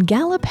good. And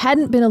Gallup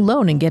hadn't been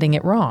alone in getting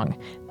it wrong.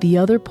 The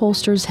other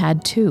pollsters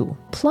had too.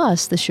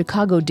 Plus, the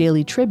Chicago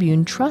Daily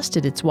Tribune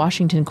trusted its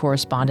Washington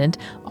correspondent,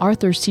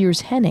 Arthur Sears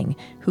Henning,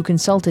 who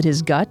consulted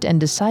his gut and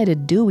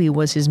decided Dewey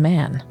was his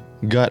man.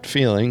 Gut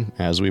feeling,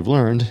 as we've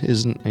learned,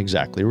 isn't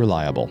exactly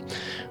reliable.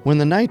 When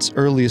the night's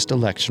earliest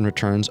election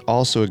returns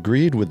also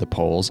agreed with the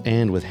polls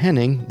and with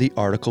Henning, the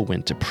article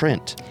went to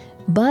print.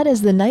 But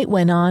as the night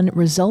went on,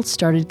 results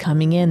started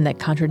coming in that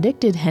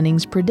contradicted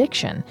Henning's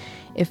prediction.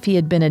 If he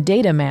had been a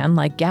data man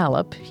like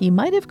Gallup, he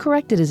might have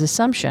corrected his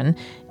assumption.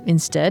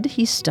 Instead,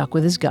 he stuck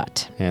with his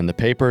gut. And the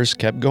papers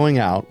kept going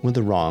out with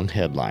the wrong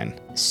headline.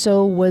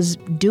 So was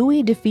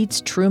Dewey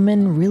defeats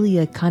Truman really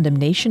a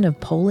condemnation of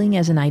polling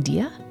as an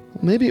idea?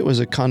 Maybe it was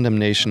a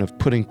condemnation of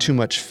putting too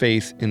much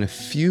faith in a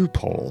few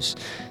polls.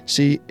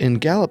 See, in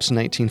Gallup's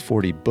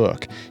 1940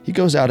 book, he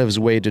goes out of his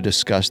way to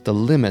discuss the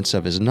limits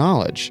of his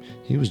knowledge.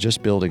 He was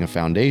just building a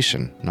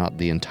foundation, not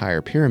the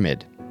entire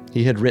pyramid.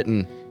 He had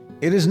written,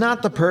 "It is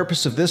not the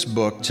purpose of this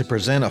book to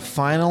present a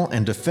final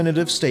and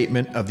definitive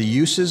statement of the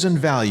uses and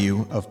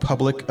value of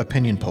public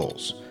opinion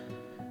polls.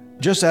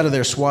 Just out of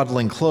their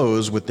swaddling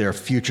clothes with their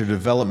future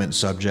development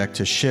subject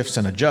to shifts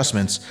and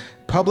adjustments,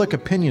 public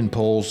opinion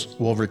polls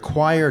will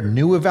require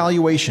new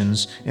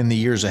evaluations in the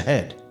years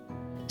ahead."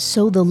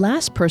 So the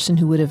last person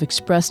who would have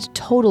expressed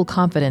total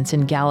confidence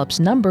in Gallup's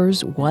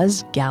numbers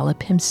was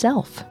Gallup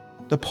himself.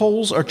 The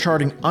polls are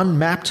charting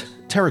unmapped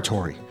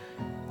territory.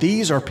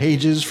 These are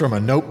pages from a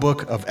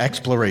notebook of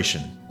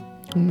exploration.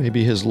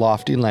 Maybe his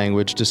lofty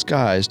language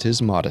disguised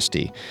his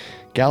modesty.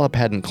 Gallup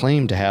hadn't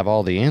claimed to have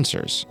all the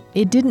answers.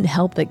 It didn't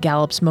help that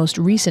Gallup's most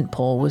recent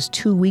poll was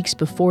 2 weeks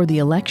before the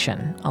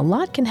election. A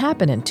lot can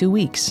happen in 2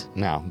 weeks.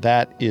 Now,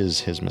 that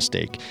is his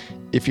mistake.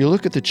 If you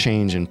look at the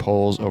change in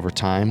polls over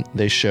time,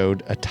 they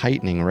showed a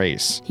tightening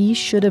race. He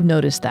should have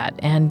noticed that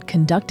and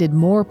conducted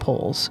more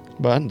polls.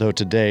 But though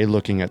today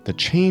looking at the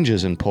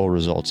changes in poll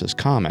results is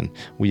common,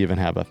 we even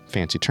have a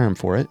fancy term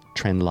for it,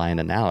 trendline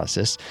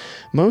analysis,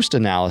 most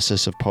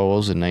analysis of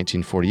polls in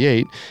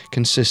 1948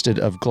 consisted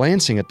of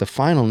glancing at the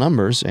final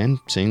numbers and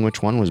seeing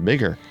which one was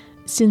bigger.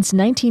 Since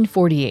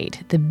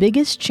 1948, the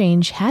biggest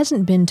change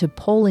hasn't been to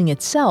polling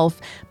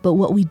itself, but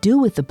what we do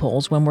with the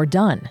polls when we're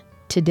done.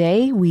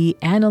 Today, we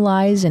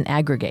analyze and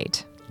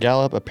aggregate.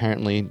 Gallup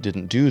apparently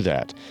didn't do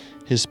that.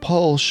 His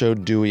poll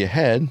showed Dewey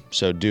ahead,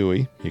 so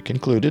Dewey, he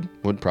concluded,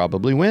 would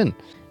probably win.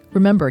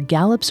 Remember,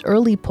 Gallup's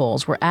early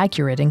polls were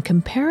accurate in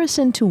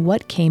comparison to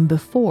what came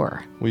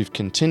before. We've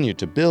continued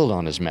to build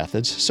on his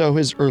methods, so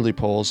his early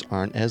polls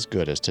aren't as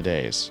good as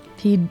today's.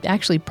 He'd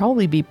actually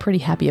probably be pretty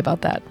happy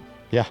about that.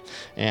 Yeah,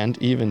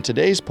 and even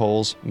today's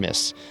polls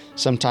miss,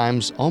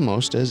 sometimes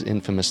almost as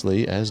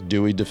infamously as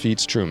Dewey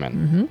defeats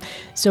Truman.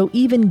 So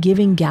even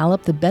giving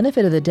Gallup the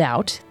benefit of the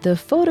doubt, the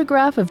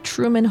photograph of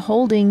Truman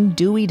holding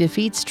Dewey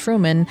defeats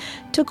Truman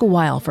took a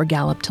while for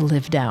Gallup to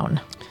live down.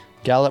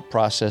 Gallup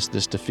processed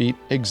this defeat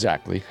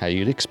exactly how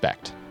you'd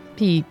expect.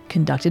 He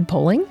conducted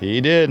polling.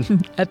 He did.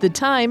 At the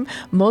time,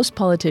 most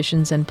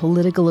politicians and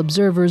political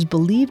observers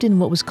believed in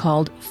what was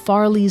called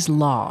Farley's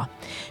Law.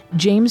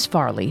 James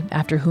Farley,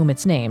 after whom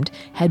it's named,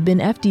 had been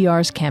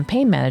FDR's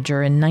campaign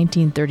manager in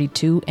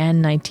 1932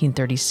 and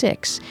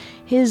 1936.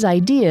 His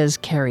ideas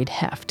carried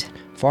heft.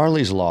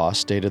 Farley's Law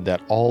stated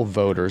that all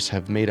voters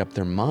have made up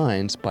their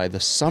minds by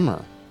the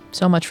summer.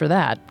 So much for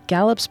that.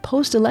 Gallup's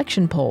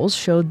post-election polls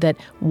showed that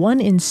 1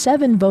 in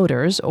 7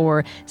 voters,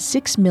 or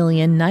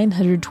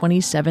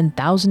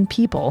 6,927,000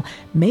 people,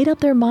 made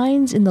up their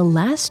minds in the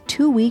last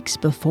 2 weeks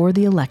before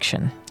the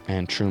election.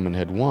 And Truman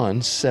had won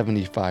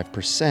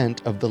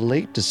 75% of the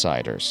late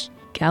deciders.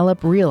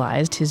 Gallup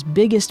realized his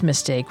biggest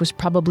mistake was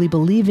probably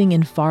believing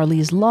in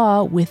Farley's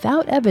Law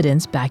without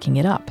evidence backing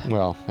it up.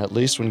 Well, at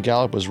least when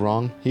Gallup was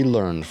wrong, he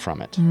learned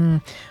from it.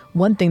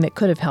 One thing that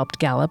could have helped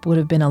Gallup would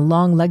have been a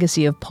long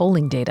legacy of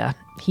polling data.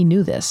 He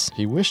knew this.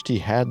 He wished he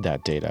had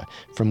that data,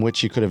 from which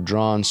he could have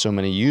drawn so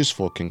many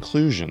useful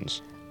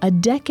conclusions. A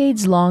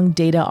decades-long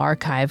data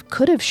archive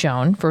could have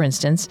shown, for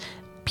instance,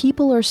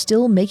 people are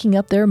still making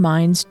up their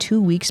minds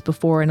 2 weeks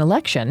before an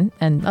election,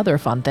 and other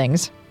fun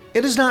things.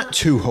 It is not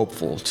too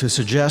hopeful to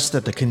suggest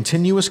that the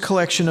continuous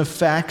collection of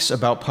facts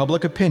about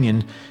public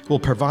opinion will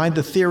provide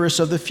the theorists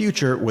of the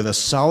future with a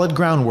solid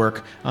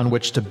groundwork on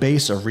which to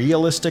base a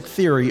realistic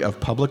theory of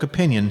public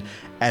opinion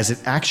as it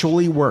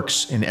actually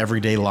works in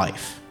everyday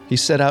life. He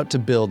set out to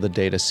build the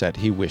data set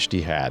he wished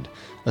he had,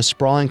 a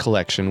sprawling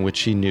collection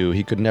which he knew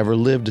he could never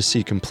live to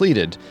see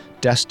completed,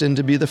 destined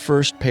to be the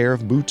first pair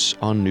of boots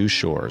on new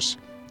shores.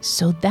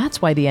 So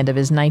that's why the end of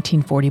his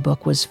 1940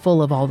 book was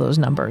full of all those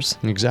numbers.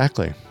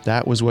 Exactly.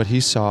 That was what he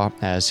saw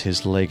as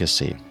his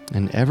legacy,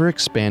 an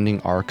ever-expanding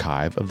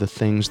archive of the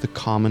things the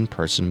common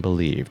person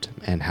believed,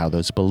 and how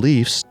those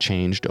beliefs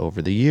changed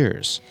over the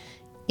years.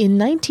 In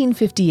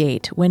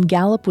 1958, when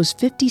Gallup was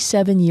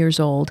 57 years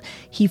old,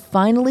 he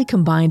finally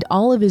combined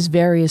all of his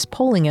various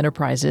polling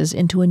enterprises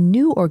into a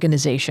new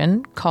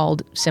organization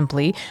called,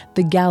 simply,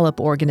 the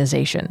Gallup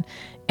Organization.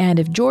 And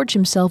if George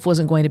himself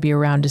wasn't going to be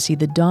around to see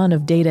the dawn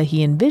of data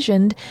he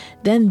envisioned,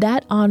 then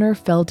that honor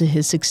fell to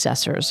his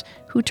successors,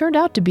 who turned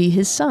out to be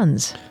his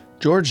sons.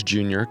 George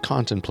Jr.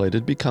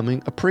 contemplated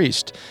becoming a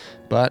priest,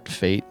 but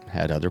fate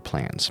had other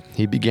plans.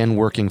 He began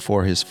working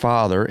for his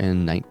father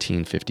in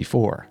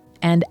 1954.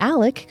 And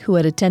Alec, who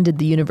had attended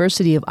the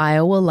University of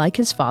Iowa like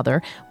his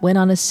father, went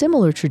on a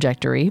similar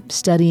trajectory,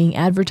 studying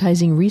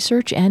advertising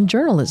research and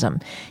journalism.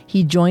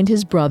 He joined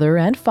his brother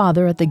and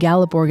father at the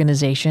Gallup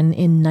Organization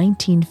in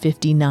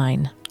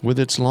 1959. With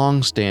its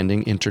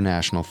long-standing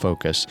international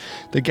focus,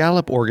 the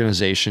Gallup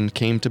Organization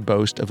came to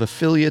boast of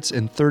affiliates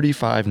in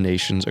 35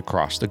 nations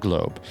across the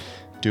globe.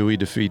 Dewey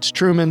defeats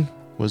Truman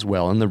was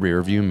well in the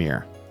rearview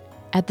mirror.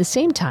 At the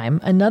same time,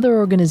 another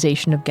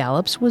organization of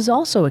Gallup's was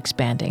also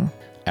expanding.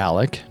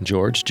 Alec,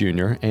 George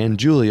Jr., and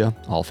Julia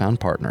all found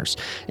partners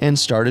and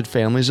started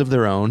families of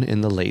their own in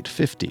the late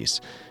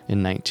 50s.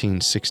 In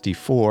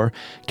 1964,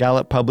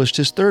 Gallup published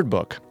his third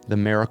book, The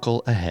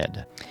Miracle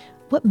Ahead.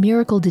 What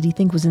miracle did he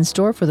think was in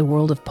store for the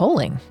world of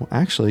polling? Well,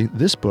 actually,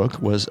 this book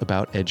was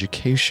about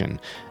education,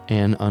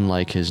 and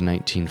unlike his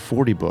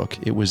 1940 book,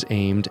 it was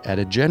aimed at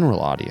a general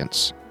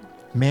audience.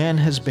 Man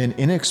has been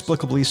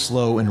inexplicably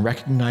slow in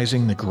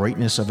recognizing the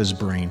greatness of his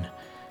brain.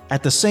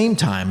 At the same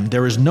time,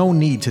 there is no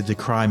need to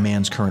decry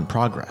man's current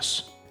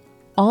progress.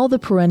 All the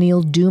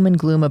perennial doom and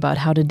gloom about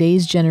how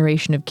today's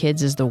generation of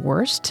kids is the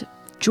worst,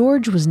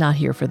 George was not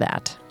here for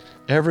that.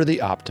 Ever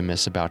the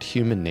optimist about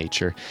human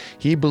nature,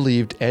 he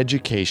believed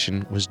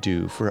education was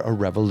due for a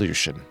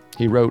revolution.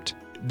 He wrote,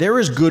 "There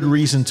is good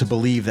reason to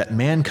believe that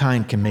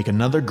mankind can make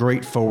another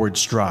great forward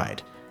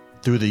stride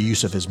through the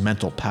use of his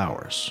mental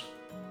powers."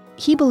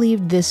 He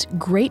believed this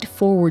great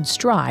forward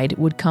stride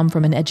would come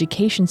from an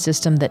education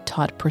system that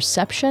taught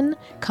perception,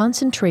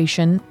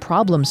 concentration,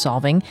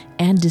 problem-solving,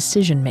 and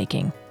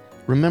decision-making.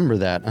 Remember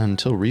that,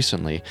 until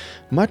recently,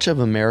 much of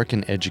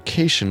American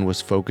education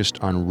was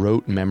focused on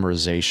rote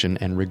memorization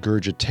and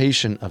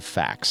regurgitation of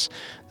facts.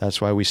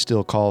 That's why we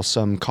still call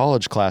some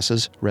college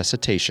classes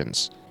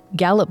recitations.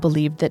 Gallup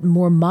believed that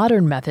more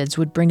modern methods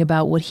would bring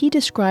about what he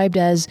described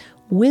as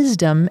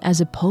wisdom as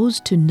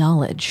opposed to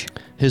knowledge.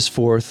 His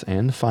fourth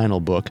and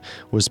final book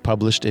was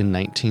published in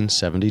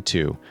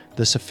 1972,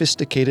 The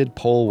Sophisticated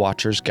Poll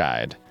Watcher's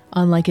Guide.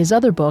 Unlike his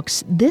other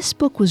books, this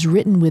book was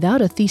written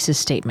without a thesis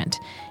statement.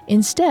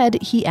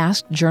 Instead, he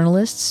asked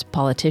journalists,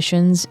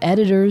 politicians,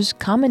 editors,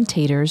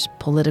 commentators,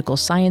 political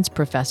science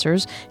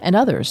professors, and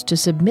others to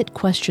submit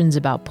questions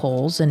about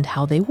polls and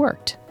how they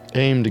worked.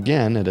 Aimed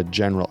again at a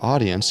general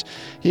audience,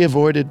 he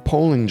avoided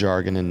polling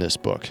jargon in this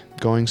book,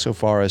 going so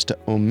far as to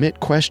omit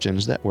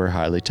questions that were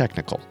highly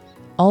technical.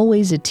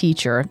 Always a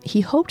teacher,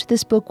 he hoped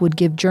this book would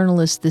give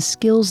journalists the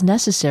skills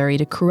necessary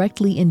to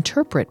correctly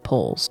interpret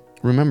polls.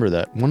 Remember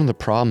that one of the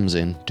problems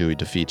in Dewey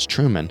Defeats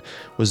Truman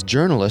was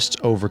journalists'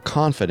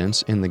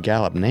 overconfidence in the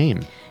Gallup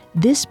name.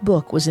 This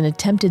book was an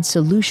attempted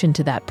solution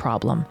to that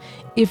problem.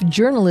 If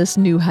journalists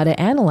knew how to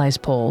analyze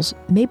polls,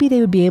 maybe they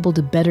would be able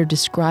to better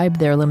describe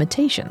their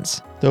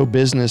limitations. Though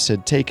business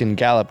had taken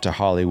Gallup to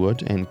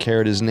Hollywood and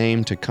carried his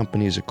name to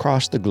companies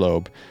across the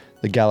globe,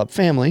 the Gallup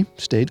family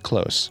stayed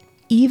close.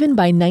 Even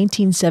by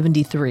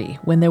 1973,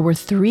 when there were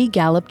 3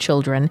 Gallup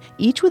children,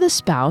 each with a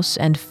spouse,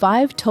 and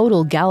 5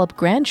 total Gallup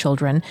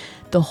grandchildren,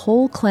 the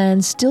whole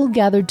clan still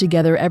gathered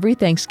together every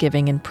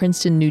Thanksgiving in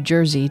Princeton, New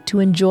Jersey to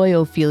enjoy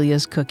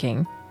Ophelia's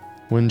cooking.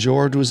 When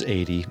George was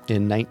 80,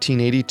 in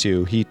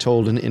 1982, he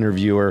told an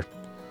interviewer,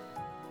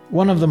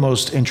 "One of the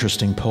most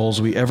interesting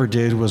polls we ever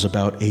did was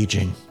about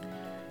aging.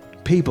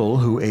 People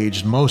who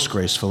aged most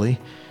gracefully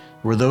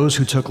were those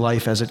who took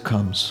life as it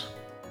comes."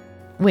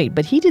 Wait,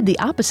 but he did the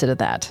opposite of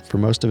that. For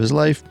most of his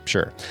life,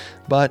 sure.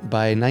 But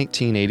by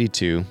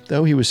 1982,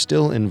 though he was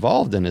still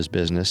involved in his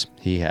business,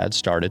 he had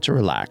started to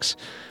relax.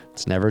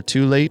 It's never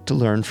too late to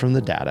learn from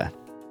the data.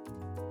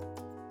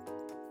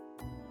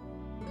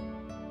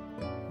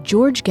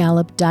 George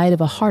Gallup died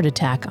of a heart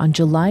attack on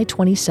July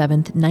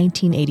 27,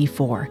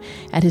 1984,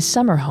 at his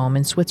summer home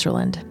in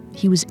Switzerland.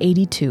 He was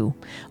 82.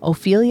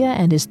 Ophelia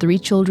and his 3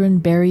 children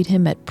buried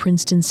him at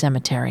Princeton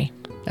Cemetery.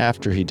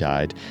 After he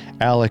died,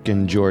 Alec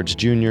and George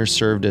Jr.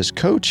 served as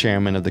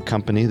co-chairmen of the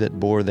company that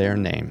bore their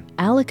name.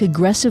 Alec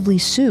aggressively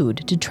sued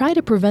to try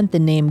to prevent the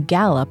name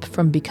Gallup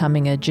from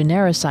becoming a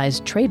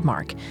genericized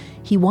trademark.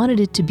 He wanted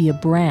it to be a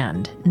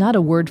brand, not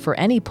a word for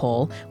any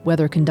poll,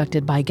 whether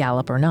conducted by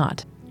Gallup or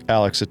not.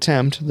 Alec's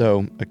attempt,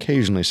 though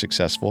occasionally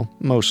successful,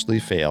 mostly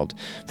failed.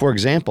 For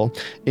example,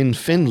 in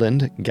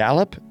Finland,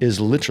 Gallup is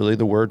literally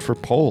the word for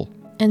poll.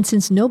 And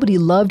since nobody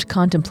loved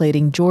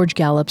contemplating George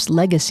Gallup's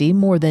legacy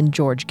more than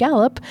George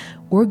Gallup,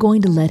 we're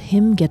going to let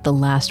him get the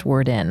last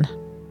word in.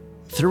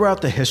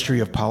 Throughout the history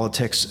of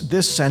politics,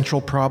 this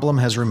central problem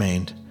has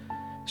remained.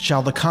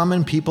 Shall the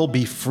common people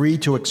be free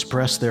to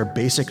express their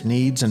basic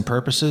needs and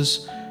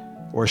purposes,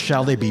 or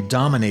shall they be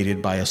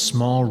dominated by a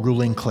small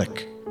ruling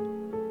clique?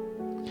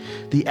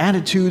 The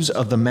attitudes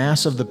of the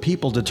mass of the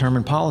people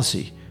determine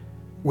policy.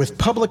 With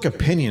public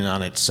opinion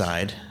on its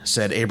side,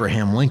 said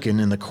Abraham Lincoln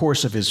in the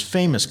course of his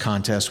famous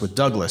contest with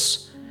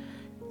Douglas,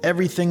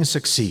 everything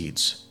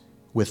succeeds.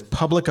 With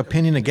public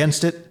opinion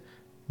against it,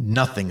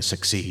 nothing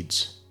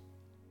succeeds.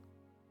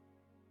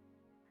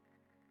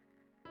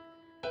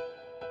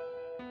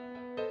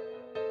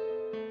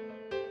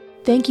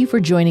 Thank you for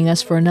joining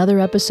us for another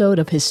episode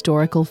of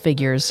Historical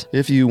Figures.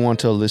 If you want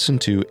to listen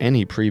to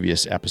any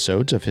previous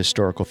episodes of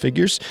Historical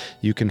Figures,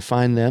 you can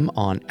find them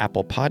on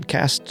Apple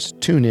Podcasts,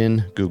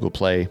 TuneIn, Google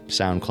Play,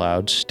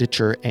 SoundCloud,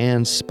 Stitcher,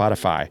 and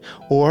Spotify,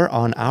 or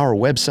on our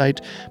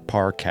website,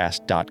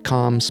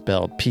 parcast.com,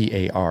 spelled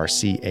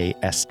Parcast.com.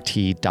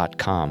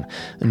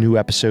 A new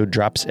episode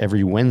drops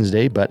every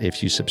Wednesday, but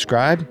if you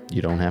subscribe,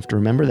 you don't have to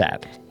remember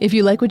that. If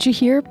you like what you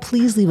hear,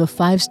 please leave a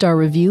 5-star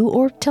review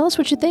or tell us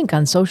what you think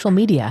on social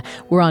media.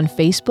 We're on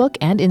Facebook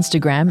and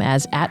Instagram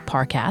as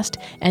 @Parcast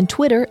and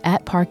Twitter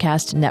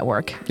 @Parcast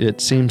Network.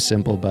 It seems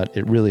simple, but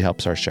it really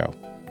helps our show.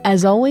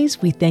 As always,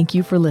 we thank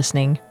you for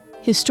listening.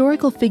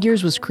 Historical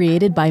Figures was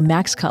created by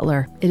Max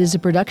Cutler. It is a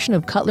production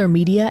of Cutler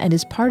Media and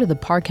is part of the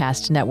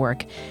Parcast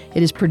Network.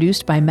 It is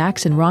produced by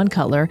Max and Ron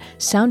Cutler,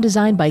 sound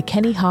designed by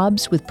Kenny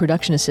Hobbs with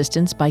production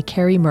assistance by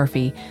Carrie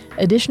Murphy.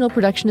 Additional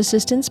production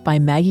assistance by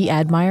Maggie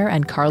Admire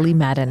and Carly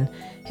Madden.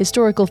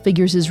 Historical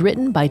Figures is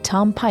written by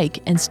Tom Pike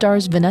and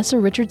stars Vanessa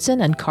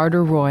Richardson and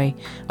Carter Roy.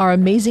 Our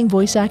amazing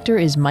voice actor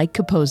is Mike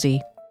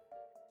Capozzi.